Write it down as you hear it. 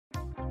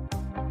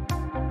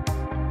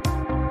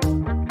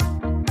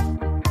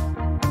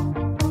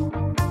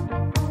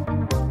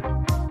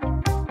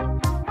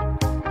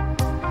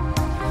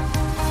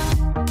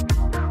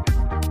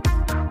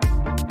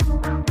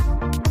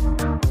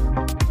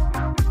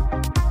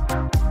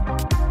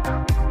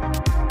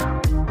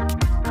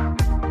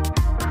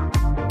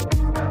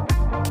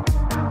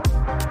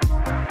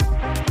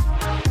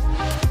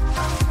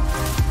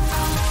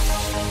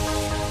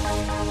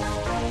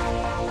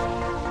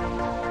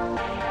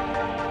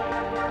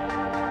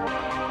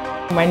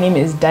My name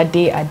is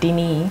Dade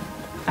Adini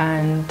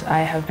and I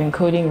have been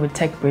coding with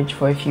TechBridge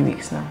for a few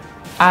weeks now.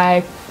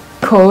 I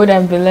code,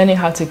 I've been learning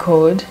how to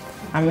code.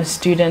 I'm a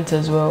student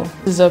as well.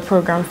 This is a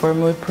program for a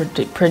mode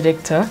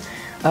predictor.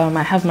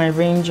 I have my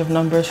range of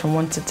numbers from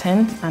 1 to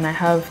 10 and I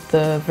have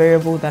the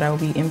variable that I'll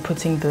be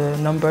inputting the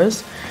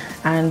numbers.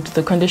 And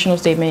the conditional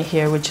statement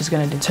here, which is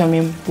going to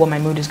determine what my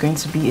mode is going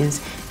to be, is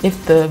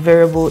if the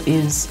variable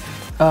is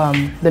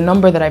the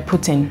number that I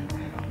put in,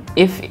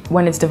 if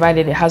when it's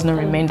divided it has no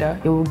remainder,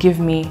 it will give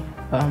me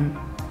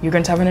you're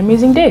going to have an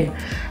amazing day.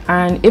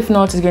 And if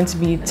not, it's going to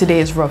be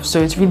today is rough.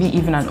 So it's really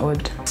even and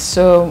odd.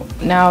 So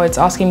now it's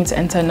asking me to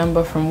enter a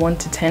number from 1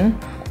 to 10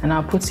 and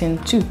I'll put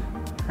in 2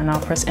 and I'll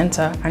press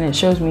enter and it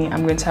shows me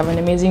I'm going to have an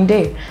amazing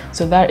day.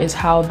 So that is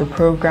how the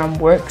program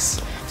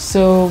works.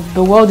 So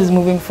the world is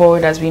moving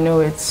forward as we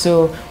know it.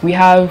 So we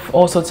have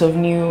all sorts of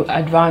new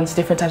advanced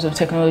different types of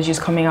technologies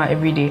coming out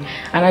every day.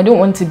 And I don't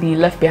want to be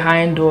left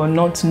behind or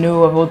not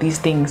know of all these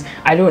things.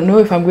 I don't know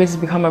if I'm going to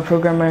become a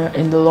programmer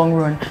in the long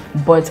run,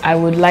 but I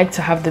would like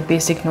to have the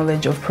basic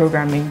knowledge of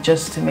programming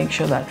just to make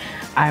sure that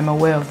I'm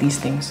aware of these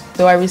things.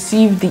 So I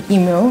received the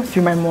email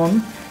through my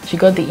mom. She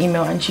got the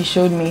email and she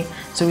showed me.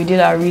 So we did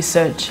our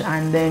research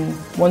and then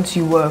once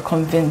you were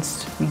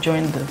convinced, we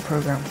joined the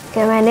program.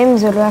 Okay, my name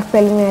is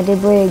Oluwapelumi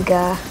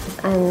Adeboyega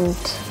and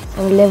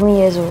I'm 11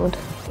 years old.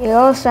 It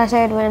all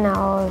started when I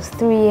was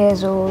 3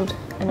 years old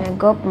and I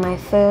got my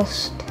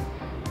first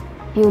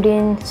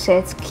building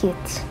set kit,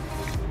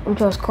 which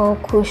was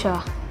called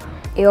Kusha.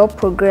 It all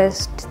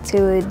progressed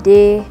till the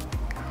day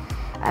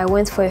I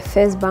went for a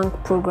first bank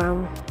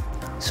program.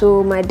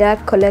 So my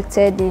dad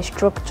collected the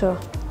instructor,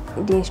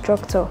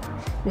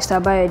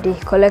 Mr. Bayode,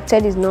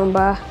 collected his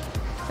number,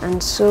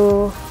 and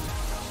so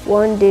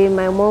one day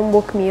my mom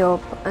woke me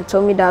up and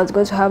told me that I was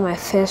going to have my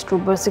first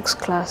robotics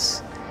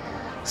class.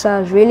 So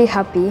I was really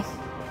happy.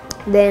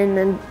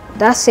 Then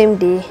that same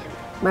day,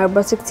 my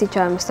robotics teacher,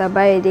 Mr.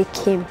 Bayode,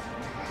 came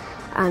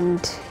and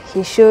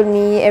he showed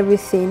me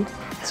everything.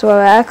 So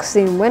I asked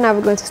him, when are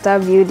we going to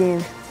start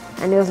building?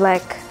 And he was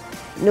like,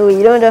 no,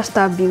 you don't just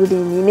start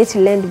building, you need to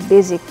learn the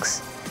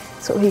basics.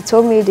 So he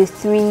told me the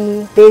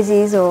 3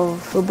 bases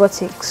of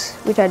robotics,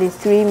 which are the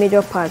 3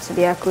 major parts: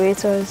 the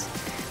actuators,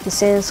 the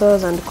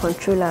sensors, and the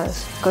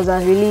controllers, because I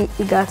was really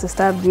eager to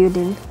start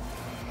building.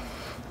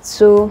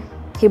 So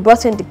he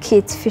brought in the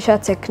kit, Fisher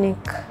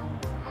Technique,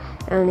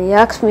 and he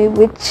asked me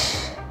which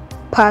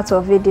part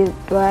of it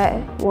do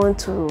I want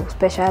to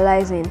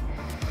specialize in.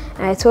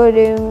 And I told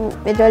him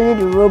majorly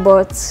the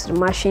robots, the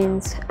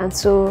machines, and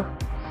so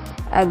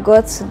I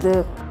got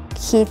the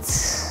kit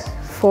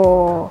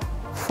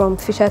from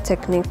Fisher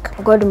Technique.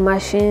 I got the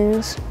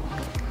machines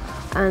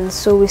and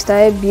so we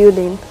started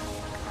building,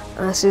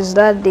 and since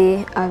that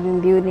day I've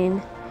been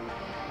building.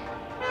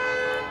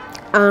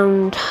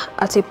 And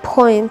at a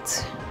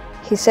point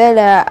he said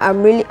that I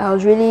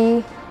was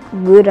really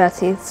good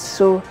at it,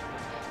 so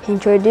he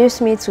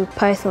introduced me to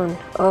Python,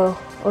 or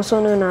also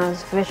known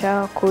as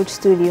Virtual Code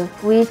Studio,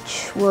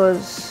 which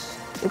was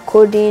a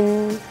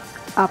coding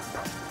app.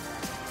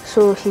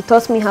 So he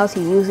taught me how to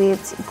use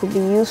it. It could be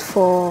used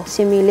for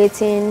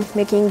simulating,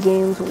 making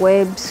games,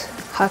 webs,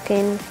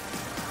 hacking,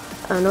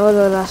 and all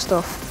other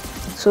stuff.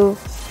 So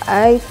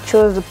I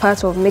chose the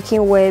part of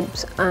making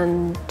webs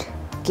and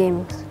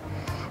games.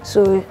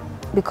 So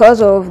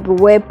because of the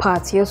web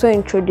part, he also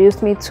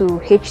introduced me to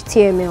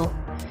HTML,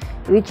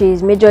 which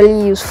is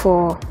majorly used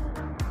for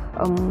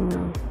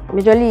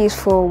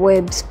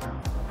webs.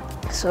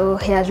 So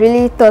he has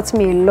really taught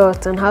me a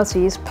lot on how to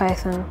use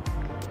Python.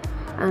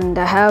 And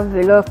I have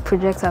a lot of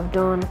projects I've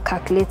done: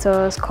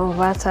 calculators,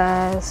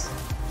 converters,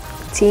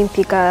 team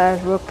pickers,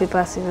 rock,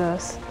 paper,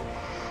 scissors,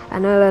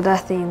 and all other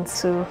things.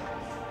 So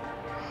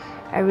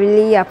I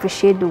really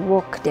appreciate the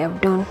work they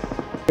have done.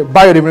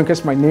 Bayode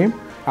is my name,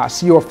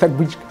 CEO of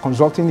TechBridge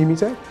Consulting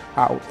Limited.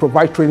 I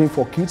provide training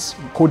for kids,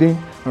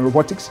 coding and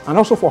robotics, and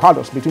also for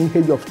adults between the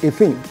age of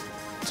 18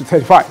 to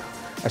 35,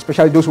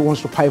 especially those who want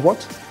to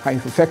pivot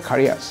into tech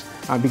careers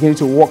and beginning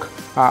to work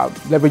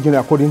leveraging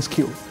their coding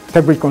skill.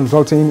 TechBridge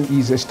Consulting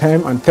is a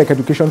STEM and tech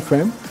education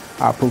firm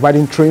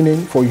providing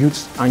training for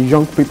youths and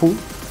young people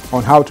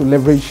on how to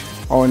leverage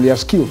on their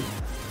skill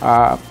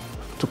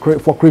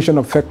for creation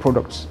of tech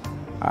products,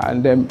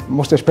 and then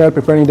most especially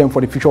preparing them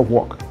for the future of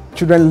work.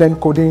 Children learn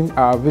coding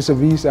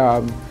vis-a-vis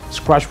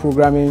Scratch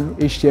programming,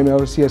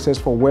 HTML, CSS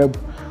for web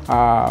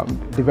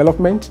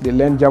development. They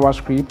learn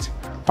JavaScript,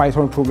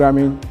 Python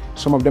programming.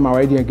 Some of them are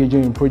already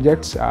engaging in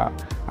projects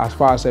as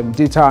far as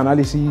data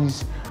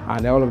analysis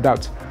and all of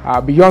that.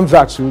 Beyond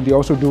that, so they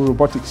also do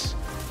robotics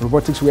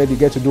where they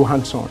get to do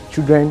hands-on.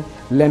 Children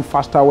learn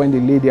faster when they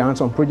lay their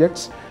hands on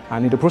projects,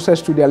 and in the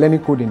process too, they are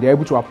learning coding. They're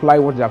able to apply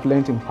what they have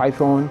learned in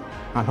Python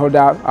and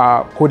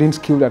other coding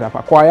skills that I've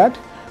acquired.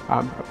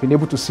 I've been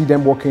able to see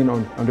them working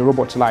on the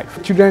robots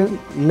live. Children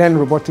learn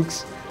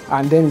robotics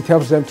and then it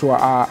helps them to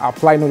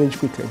apply knowledge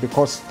quickly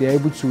because they're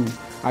able to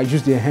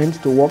use their hands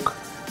to work,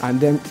 and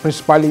then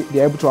principally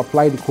they're able to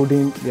apply the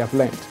coding they have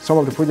learned. Some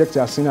of the projects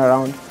they are seen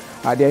around,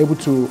 they're able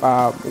to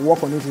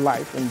work on it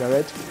live and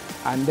direct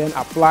and then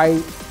apply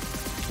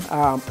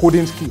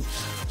coding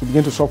skills to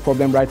begin to solve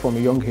problems right from a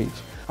young age.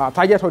 Our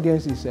target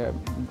audience is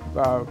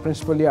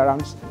principally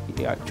around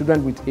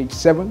children with age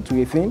 7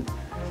 to 18,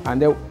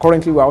 and then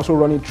currently we're also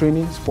running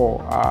trainings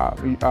for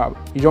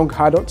young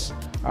adults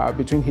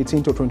between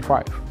 18 to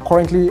 25.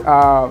 Currently,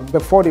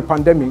 before the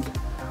pandemic,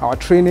 our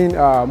training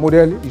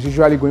model is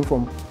usually going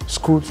from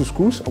school to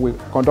schools. We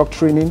conduct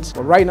trainings,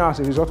 but right now, as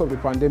a result of the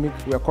pandemic,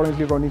 we are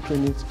currently running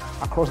trainings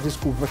across the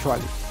school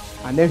virtually.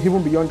 And then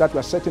even beyond that, we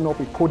are setting up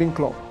a coding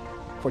club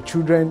for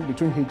children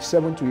between age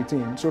 7 to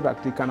 18 so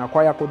that they can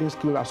acquire coding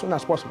skills as soon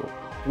as possible.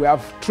 We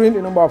have trained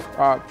a number of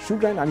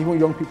children and even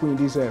young people in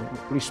this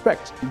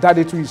respect. That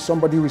too is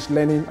somebody who is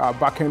learning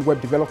back-end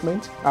web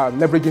development,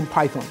 leveraging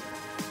Python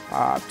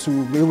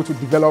to be able to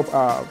develop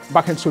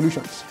back-end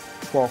solutions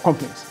for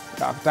companies.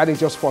 That is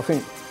just for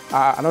thing.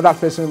 Another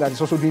person that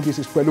is also doing this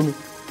is Pelumi.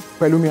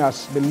 Pelumi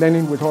has been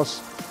learning with us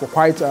for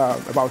quite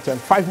about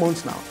 5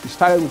 months now. He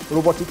started with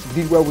robotics,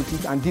 did well with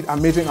it, and did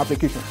amazing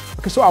applications.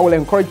 Okay, so I will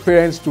encourage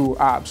parents to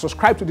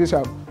subscribe to this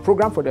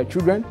program for their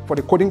children, for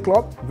the coding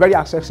club. Very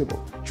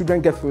accessible.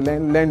 Children get to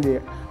learn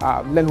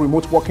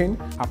remote working.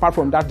 Apart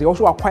from that, they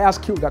also acquire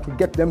skills that will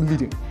get them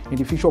leading in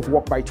the future of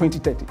work by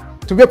 2030.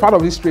 To be a part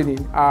of this training,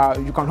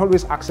 you can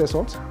always access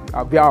us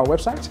via our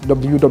website,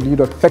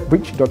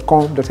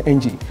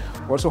 www.techbridge.com.ng.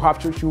 We also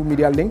have social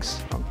media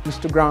links on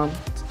Instagram,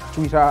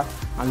 Twitter,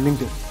 and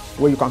LinkedIn,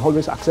 where you can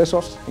always access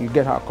us and you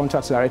get our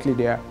contacts directly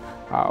there.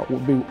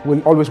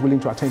 We're always willing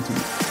to attend to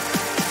you.